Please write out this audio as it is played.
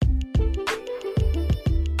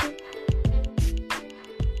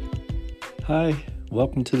Hi,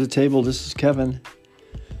 welcome to the table. This is Kevin.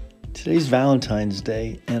 Today's Valentine's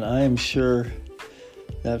Day, and I am sure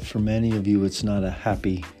that for many of you it's not a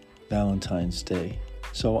happy Valentine's Day.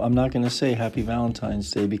 So I'm not going to say Happy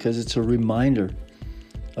Valentine's Day because it's a reminder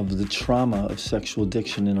of the trauma of sexual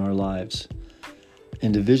addiction in our lives,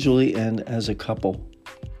 individually and as a couple.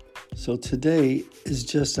 So today is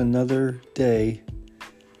just another day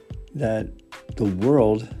that the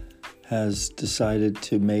world has decided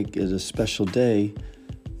to make it a special day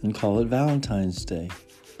and call it Valentine's Day.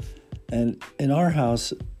 And in our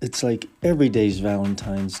house, it's like every day's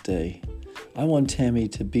Valentine's Day. I want Tammy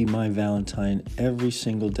to be my Valentine every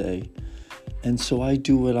single day. And so I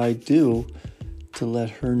do what I do to let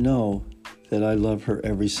her know that I love her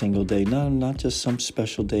every single day. Not just some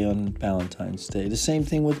special day on Valentine's Day. The same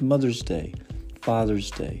thing with Mother's Day,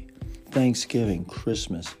 Father's Day, Thanksgiving,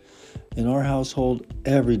 Christmas. In our household,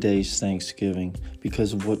 every day is Thanksgiving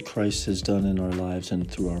because of what Christ has done in our lives and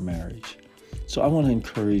through our marriage. So I want to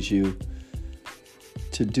encourage you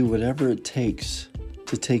to do whatever it takes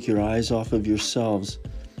to take your eyes off of yourselves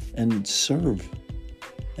and serve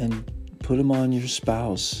and put them on your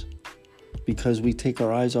spouse. Because we take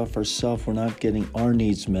our eyes off ourselves, we're not getting our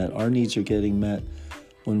needs met. Our needs are getting met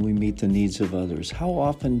when we meet the needs of others. How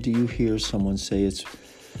often do you hear someone say,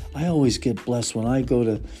 I always get blessed when I go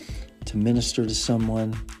to minister to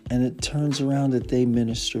someone, and it turns around that they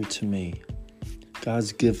minister to me.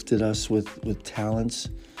 God's gifted us with talents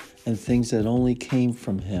and things that only came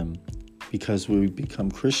from Him. Because we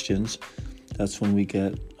become Christians, that's when we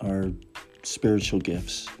get our spiritual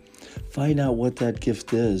gifts. Find out what that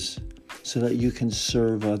gift is so that you can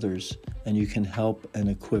serve others and you can help and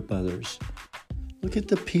equip others. Look at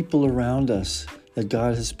the people around us that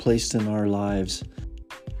God has placed in our lives.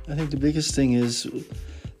 I think the biggest thing is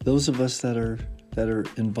those of us that are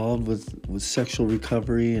involved with sexual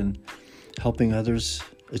recovery and helping others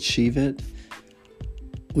achieve it,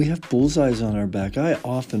 we have bullseyes on our back. I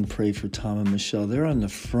often pray for Tom and Michelle. They're on the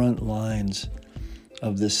front lines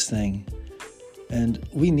of this thing. And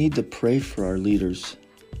we need to pray for our leaders.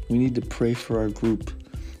 We need to pray for our group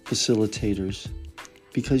facilitators.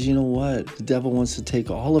 Because you know what? The devil wants to take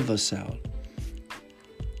all of us out.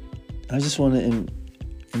 I just want to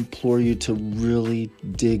implore you to really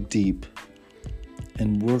dig deep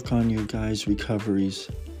and work on your guys' recoveries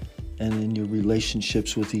and in your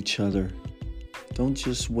relationships with each other. Don't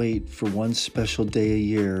just wait for one special day a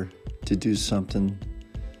year to do something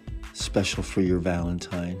special for your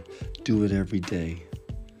Valentine. Do it every day.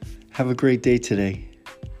 Have a great day today.